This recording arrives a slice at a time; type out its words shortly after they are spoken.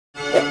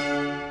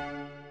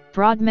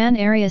Brodmann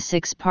Area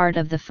 6, part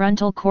of the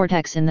frontal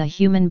cortex in the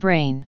human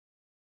brain.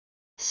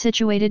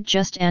 Situated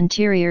just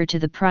anterior to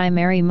the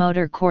primary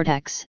motor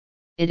cortex,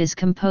 it is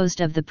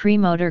composed of the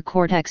premotor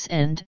cortex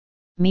and,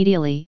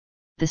 medially,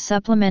 the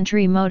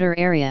supplementary motor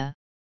area,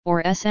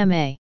 or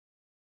SMA.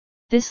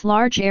 This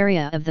large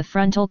area of the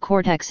frontal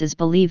cortex is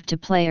believed to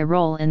play a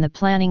role in the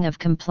planning of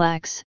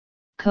complex,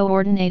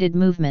 coordinated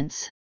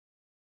movements.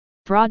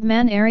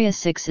 Brodmann Area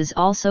 6 is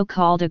also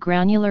called a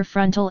granular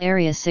frontal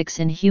area 6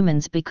 in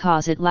humans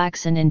because it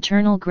lacks an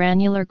internal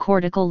granular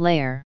cortical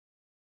layer.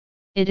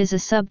 It is a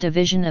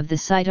subdivision of the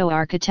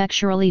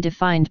cytoarchitecturally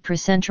defined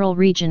precentral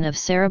region of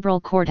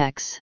cerebral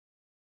cortex.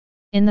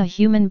 In the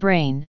human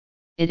brain,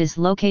 it is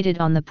located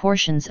on the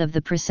portions of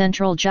the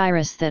precentral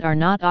gyrus that are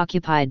not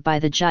occupied by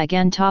the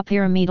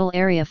gigantopyramidal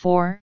area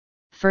 4.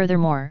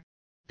 Furthermore,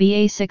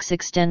 BA6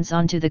 extends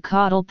onto the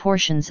caudal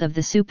portions of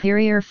the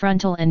superior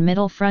frontal and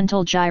middle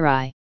frontal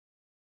gyri.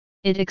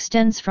 It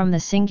extends from the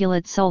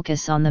cingulate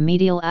sulcus on the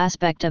medial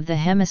aspect of the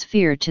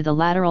hemisphere to the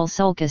lateral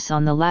sulcus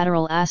on the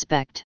lateral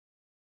aspect.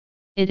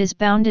 It is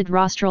bounded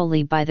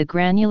rostrally by the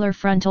granular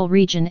frontal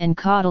region and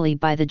caudally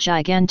by the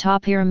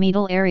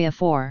gigantopyramidal area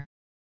 4.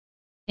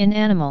 In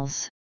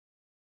animals,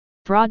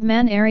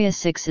 Brodmann Area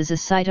 6 is a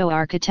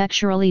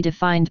cytoarchitecturally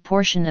defined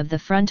portion of the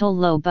frontal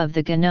lobe of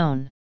the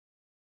ganone.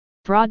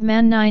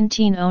 Brodmann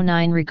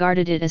 1909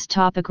 regarded it as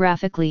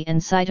topographically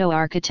and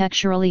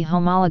cytoarchitecturally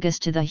homologous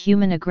to the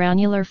human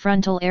granular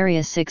frontal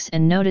area 6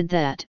 and noted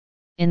that,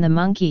 in the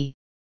monkey,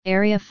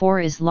 area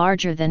 4 is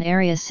larger than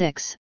area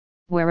 6,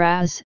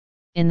 whereas,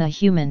 in the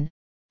human,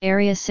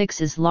 area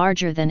 6 is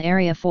larger than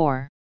area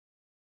 4.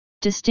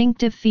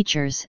 Distinctive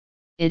features: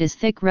 it is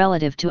thick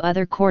relative to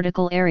other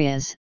cortical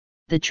areas,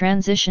 the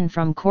transition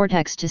from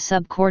cortex to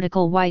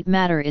subcortical white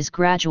matter is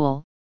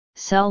gradual,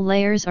 cell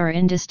layers are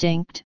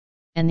indistinct,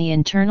 and the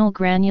internal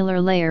granular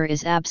layer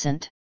is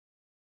absent.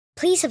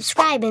 Please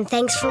subscribe and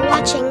thanks for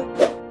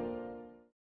watching.